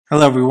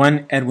Hello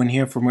everyone, Edwin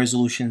here from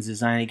Resolutions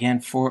Design again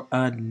for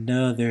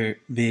another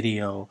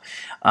video.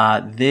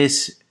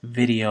 This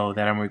video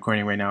that I'm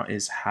recording right now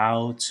is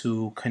how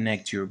to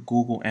connect your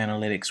Google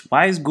Analytics.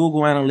 Why is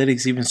Google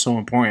Analytics even so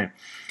important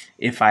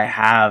if I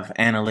have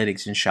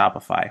analytics in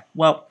Shopify?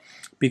 Well,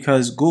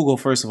 because Google,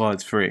 first of all,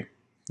 it's free.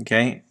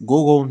 Okay,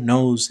 Google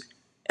knows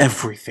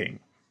everything,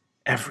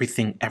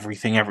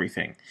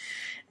 everything.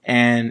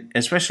 And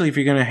especially if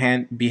you're going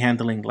to be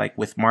handling like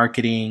with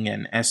marketing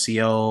and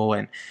SEO,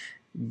 and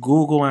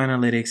Google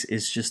Analytics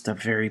is just a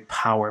very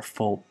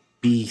powerful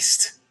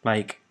beast.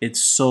 Like,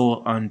 it's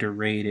so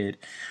underrated.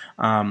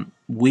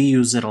 We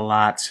use it a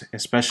lot,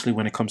 especially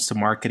when it comes to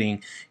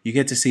marketing. You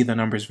get to see the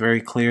numbers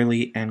very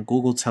clearly, and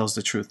Google tells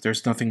the truth.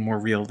 There's nothing more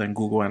real than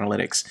Google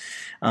Analytics.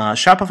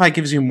 Shopify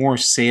gives you more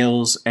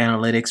sales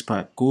analytics,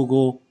 but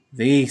Google,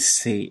 they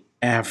say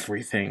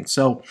everything.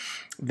 So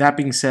that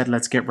being said,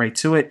 let's get right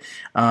to it.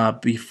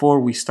 Before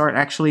we start,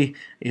 actually,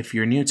 if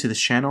you're new to this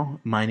channel,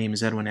 my name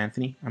is Edwin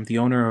Anthony. I'm the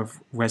owner of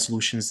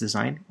Resolutions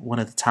Design, one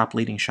of the top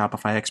leading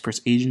Shopify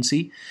experts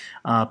agency.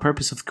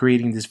 Purpose of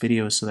creating this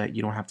video is so that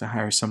you don't have to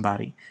hire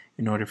somebody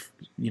in order,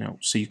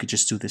 so you could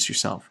just do this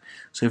yourself.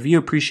 So if you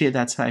appreciate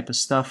that type of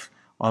stuff,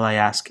 all I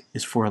ask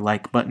is for a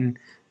like button.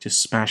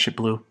 Just smash it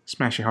blue,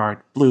 smash it hard,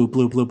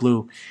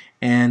 blue,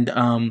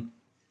 and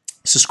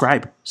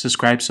subscribe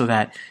so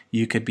that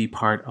you could be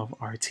part of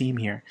our team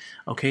here.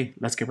 Okay,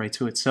 let's get right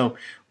to it. So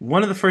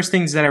one of the first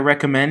things that I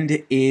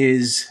recommend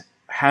is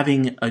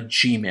having a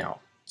Gmail.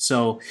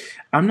 So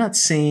I'm not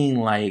saying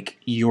like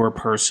your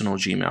personal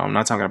Gmail. I'm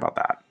not talking about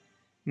that.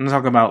 I'm not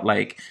talking about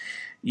like,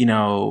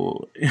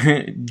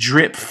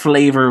 drip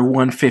flavor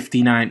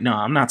 159. No,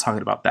 I'm not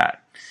talking about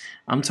that.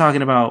 I'm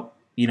talking about,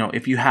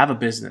 if you have a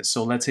business.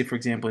 So let's say, for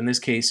example, in this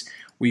case,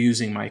 we're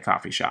using my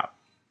coffee shop.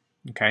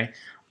 Okay.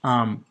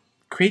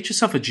 Create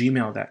yourself a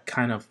Gmail that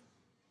kind of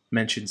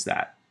mentions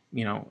that.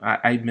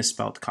 I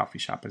misspelled coffee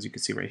shop, as you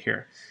can see right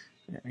here,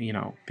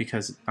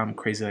 because I'm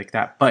crazy like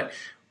that. But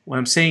what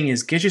I'm saying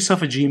is get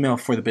yourself a Gmail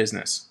for the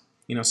business,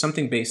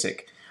 something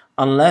basic.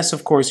 Unless,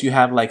 of course, you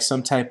have like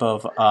some type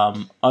of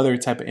other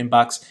type of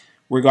inbox.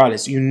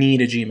 Regardless, you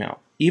need a Gmail.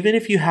 Even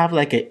if you have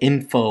like an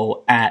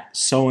info at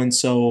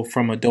so-and-so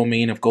from a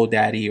domain of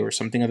GoDaddy or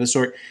something of the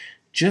sort,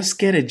 just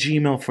get a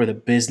Gmail for the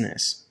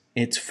business.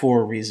 It's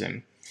for a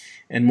reason.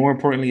 And more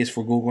importantly, is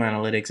for Google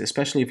Analytics,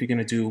 especially if you're going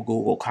to do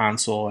Google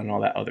Console and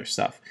all that other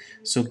stuff.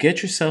 So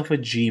get yourself a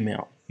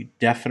Gmail. You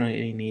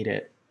definitely need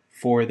it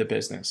for the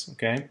business,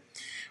 okay?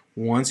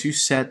 Once you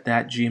set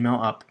that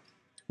Gmail up,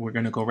 we're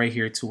going to go right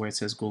here to where it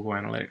says Google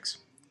Analytics,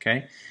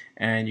 okay?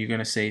 And you're going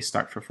to say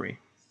start for free.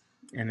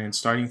 And then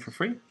starting for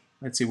free,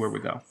 let's see where we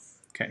go.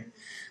 Okay,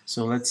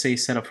 so let's say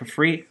set up for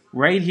free.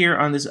 Right here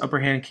on this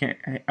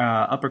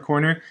upper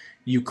corner,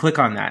 you click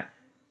on that.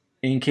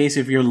 In case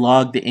if you're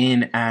logged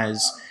in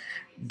as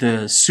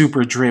the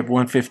superdrip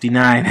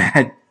 159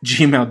 at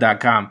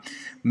gmail.com,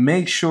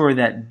 make sure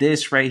that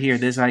this right here,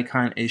 this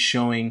icon is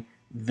showing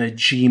the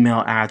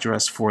Gmail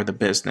address for the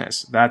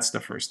business. That's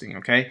the first thing,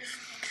 okay?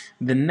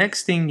 The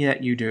next thing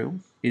that you do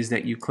is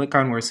that you click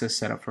on where it says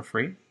set up for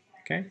free,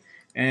 okay?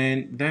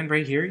 And then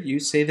right here, you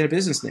say the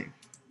business name,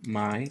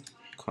 My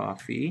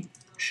Coffee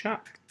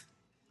Shop,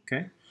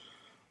 okay?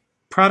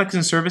 Products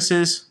and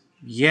services,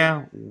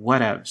 yeah,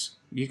 whatevs.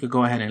 You could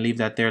go ahead and leave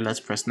that there. Let's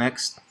press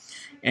next.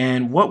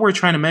 And what we're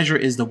trying to measure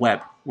is the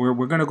web. We're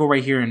going to go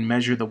right here and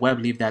measure the web,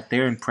 leave that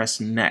there, and press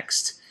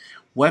next.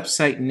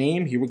 Website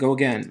name, here we go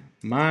again,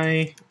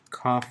 My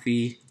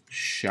Coffee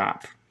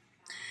Shop.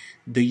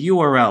 The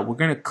URL, we're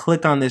going to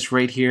click on this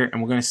right here, and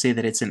we're going to say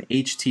that it's an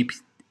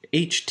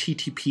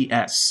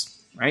HTTPS,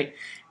 right?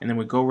 And then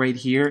we go right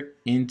here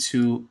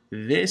into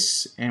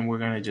this, and we're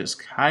going to just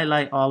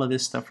highlight all of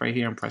this stuff right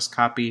here and press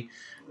copy.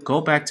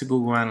 Go back to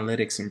Google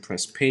Analytics and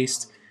press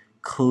paste.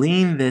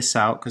 Clean this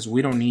out because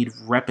we don't need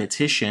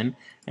repetition,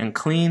 and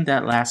clean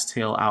that last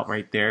tail out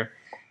right there.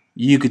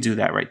 You could do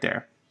that right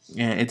there.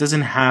 And it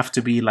doesn't have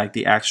to be like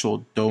the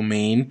actual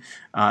domain.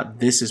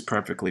 This is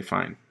perfectly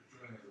fine.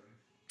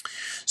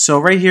 So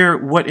right here,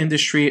 what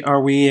industry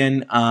are we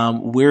in?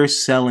 We're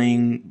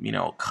selling,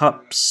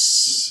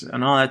 cups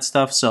and all that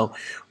stuff. So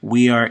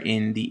we are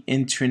in the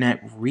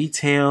internet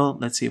retail.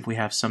 Let's see if we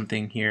have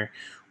something here.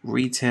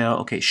 Retail,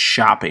 okay,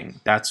 shopping.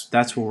 That's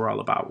what we're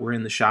all about. We're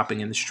in the shopping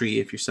industry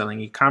if you're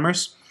selling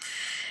e-commerce.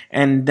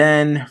 And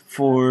then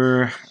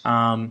for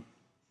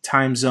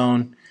time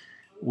zone,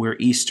 we're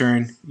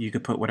Eastern. You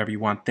could put whatever you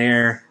want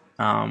there.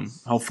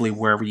 Hopefully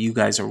wherever you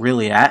guys are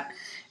really at.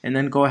 And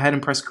then go ahead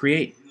and press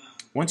create.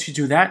 Once you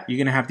do that, you're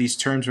going to have these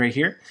terms right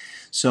here.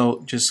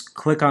 So just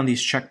click on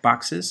these check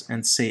boxes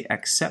and say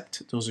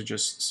accept. Those are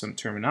just some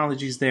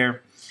terminologies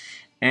there.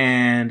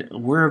 And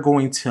we're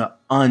going to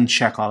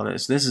uncheck all of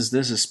this. This is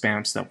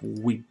spam stuff.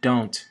 We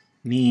don't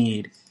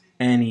need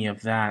any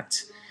of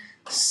that.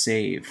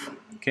 Save.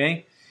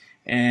 Okay?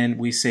 And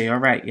we say, all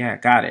right, yeah,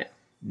 got it.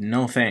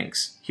 No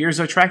thanks. Here's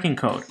our tracking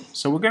code.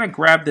 So we're going to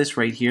grab this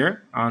right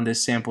here on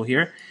this sample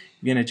here.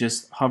 You're going to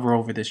just hover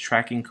over this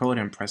tracking code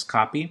and press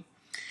copy.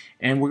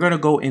 And we're going to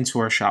go into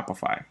our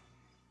Shopify.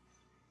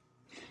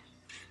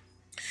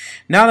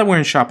 Now that we're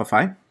in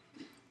Shopify,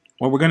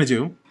 what we're going to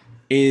do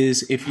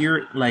is, if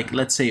you're like,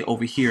 let's say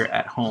over here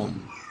at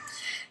home,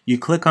 you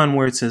click on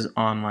where it says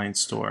online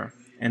store,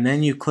 and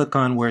then you click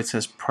on where it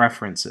says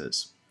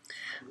preferences.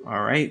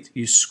 All right,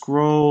 you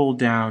scroll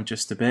down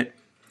just a bit,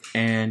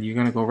 and you're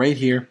going to go right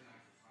here,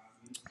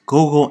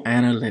 Google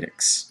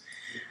Analytics.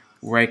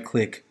 Right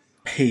click,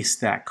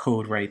 paste that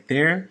code right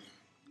there,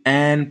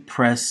 and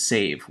press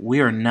save. We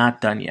are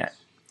not done yet.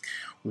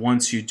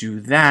 Once you do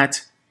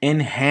that,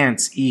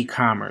 enhance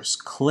e-commerce.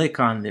 Click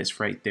on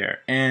this right there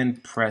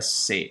and press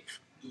save.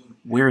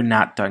 We're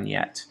not done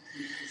yet.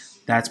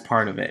 That's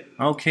part of it.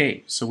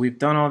 Okay, so we've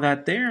done all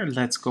that there.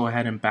 Let's go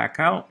ahead and back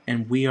out,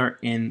 and we are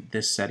in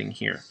this setting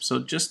here. So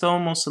just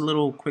almost a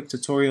little quick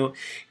tutorial.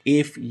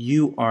 If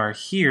you are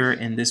here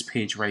in this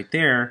page right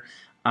there,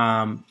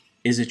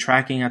 is it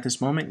tracking at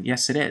this moment?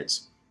 Yes, it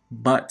is,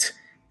 but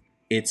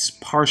it's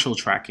partial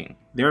tracking.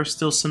 There are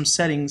still some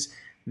settings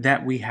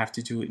that we have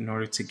to do in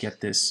order to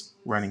get this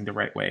running the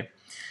right way.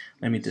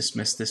 Let me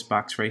dismiss this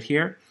box right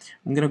here.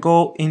 I'm going to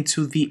go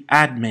into the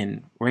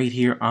admin right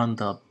here on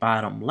the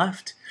bottom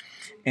left.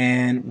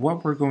 And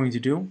what we're going to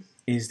do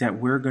is that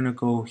we're going to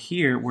go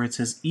here where it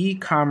says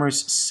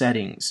e-commerce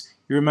settings.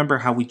 You remember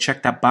how we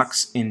checked that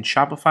box in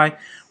Shopify?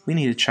 We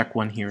need to check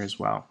one here as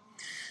well.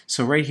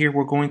 So right here,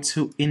 we're going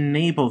to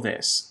enable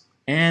this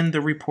and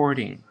the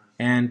reporting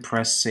and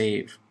press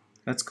save.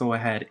 Let's go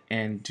ahead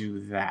and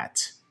do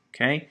that.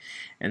 Okay.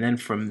 And then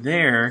from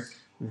there,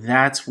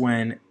 that's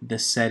when the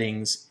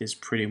settings is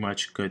pretty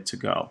much good to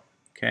go.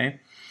 Okay.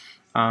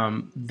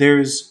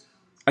 There's,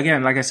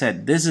 again, like I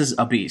said, this is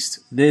a beast.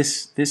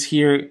 This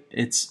here,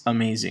 it's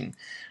amazing.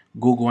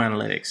 Google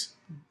Analytics.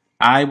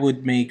 I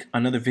would make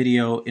another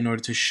video in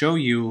order to show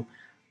you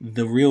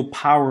the real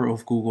power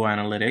of Google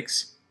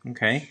Analytics.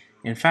 Okay.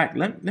 In fact,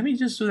 let me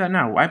just do that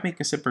now. Why make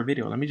a separate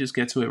video? Let me just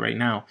get to it right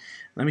now.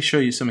 Let me show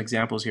you some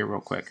examples here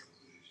real quick.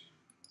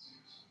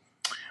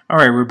 All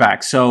right, we're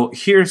back. So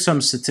here's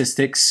some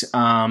statistics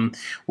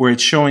where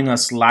it's showing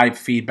us live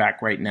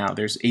feedback right now.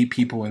 There's 8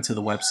 people into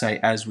the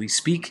website as we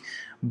speak.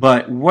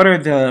 But what are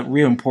the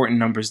real important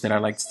numbers that I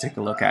like to take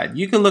a look at?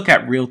 You can look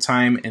at real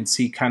time and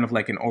see kind of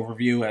like an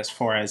overview as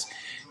far as,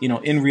 you know,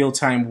 in real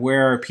time,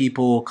 where are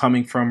people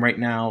coming from right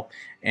now?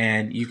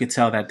 And you could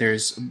tell that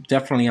there's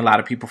definitely a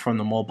lot of people from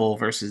the mobile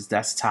versus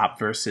desktop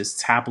versus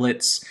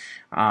tablets.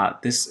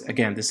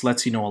 This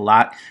lets you know a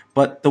lot.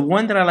 But the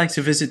one that I like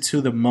to visit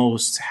to the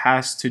most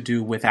has to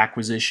do with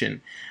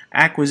acquisition.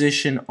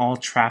 Acquisition, all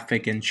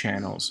traffic and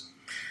channels.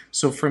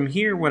 So from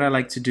here, what I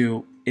like to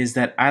do is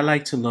that I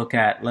like to look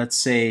at, let's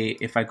say,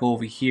 if I go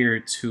over here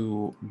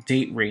to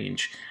date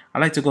range, I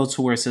like to go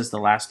to where it says the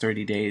last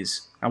 30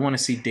 days. I want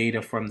to see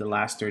data from the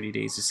last 30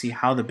 days to see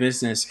how the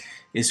business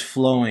is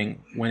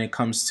flowing when it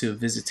comes to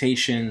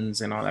visitations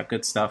and all that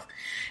good stuff.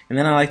 And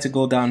then I like to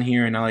go down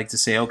here and I like to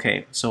say,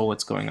 okay, so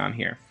what's going on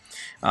here?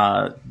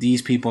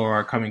 These people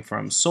are coming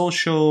from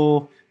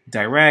social,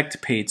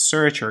 direct, paid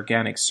search,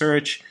 organic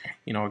search.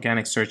 You know,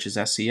 organic search is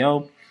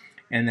SEO.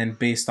 And then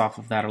based off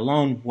of that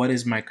alone, what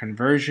is my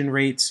conversion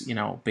rates? You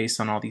know, based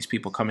on all these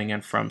people coming in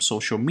from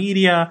social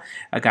media,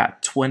 I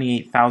got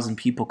 28,000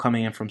 people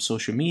coming in from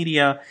social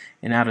media.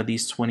 And out of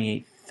these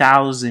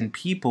 28,000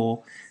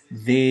 people,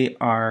 they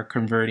are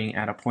converting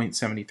at a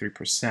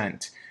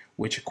 0.73%,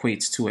 which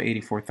equates to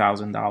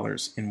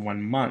 $84,000 in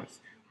 1 month.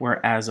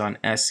 Whereas on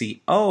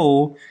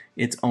SEO,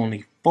 it's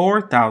only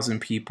 4,000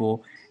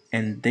 people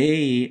and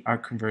they are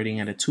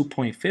converting at a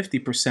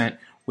 2.50%,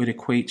 which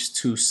equates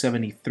to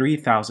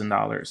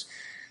 $73,000.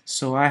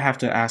 So I have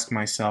to ask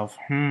myself,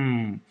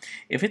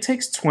 if it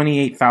takes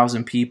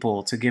 28,000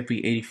 people to give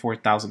me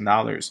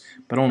 $84,000,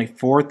 but only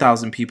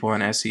 4,000 people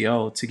on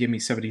SEO to give me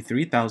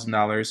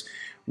 $73,000,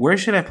 where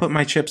should I put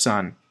my chips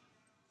on?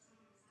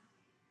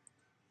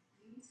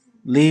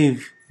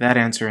 Leave that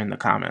answer in the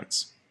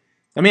comments.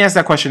 Let me ask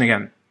that question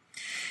again.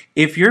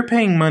 If you're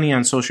paying money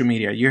on social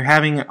media, you're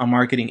having a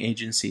marketing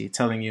agency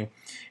telling you,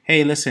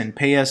 hey, listen,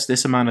 pay us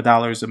this amount of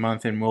dollars a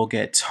month and we'll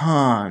get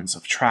tons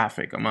of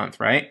traffic a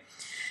month, right?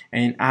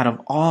 And out of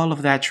all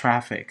of that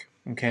traffic,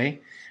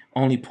 okay,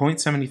 only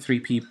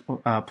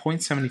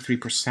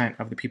 0.73%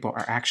 of the people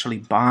are actually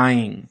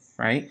buying,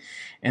 right?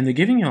 And they're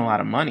giving you a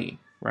lot of money,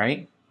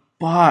 right?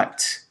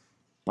 But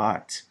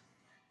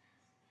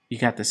you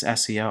got this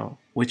SEO,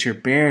 which you're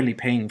barely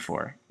paying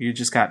for. You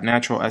just got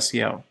natural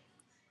SEO,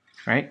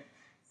 right?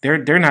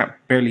 They're not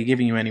barely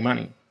giving you any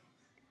money,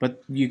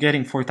 but you're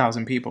getting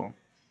 4,000 people,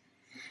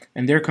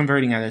 and they're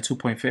converting at a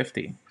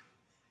 2.50.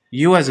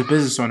 You as a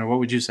business owner, what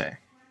would you say?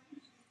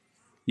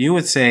 You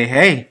would say,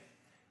 hey,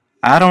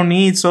 I don't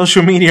need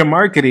social media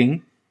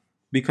marketing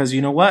because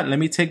you know what? Let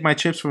me take my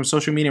chips from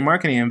social media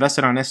marketing and invest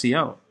it on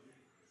SEO.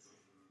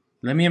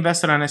 Let me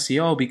invest it on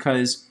SEO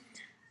because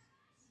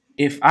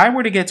if I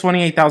were to get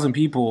 28,000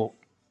 people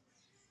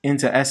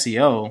into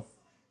SEO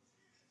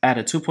at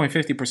a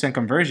 2.50%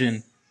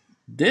 conversion,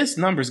 this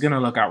number is going to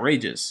look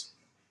outrageous.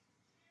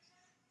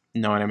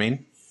 You know what I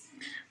mean?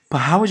 But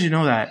how would you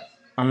know that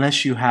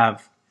unless you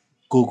have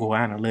Google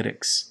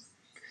Analytics?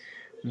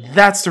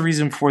 That's the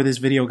reason for this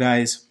video,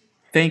 guys.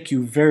 Thank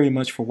you very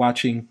much for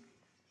watching.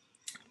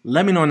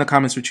 Let me know in the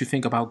comments what you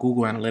think about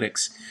Google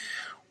Analytics.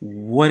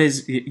 What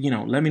is,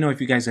 let me know if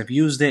you guys have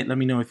used it. Let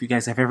me know if you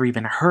guys have ever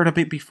even heard of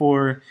it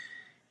before.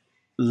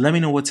 Let me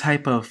know what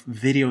type of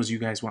videos you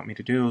guys want me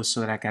to do so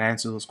that I can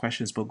answer those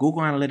questions. But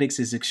Google Analytics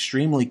is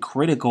extremely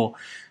critical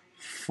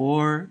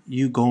for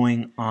you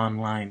going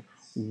online.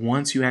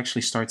 Once you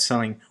actually start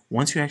selling,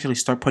 once you actually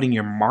start putting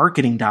your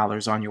marketing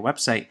dollars on your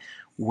website,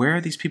 where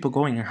are these people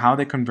going and how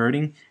they're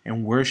converting,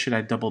 and where should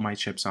I double my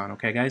chips on?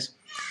 Okay, guys?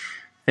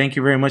 Thank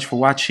you very much for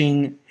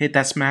watching. Hit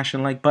that smash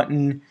and like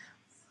button.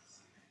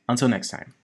 Until next time.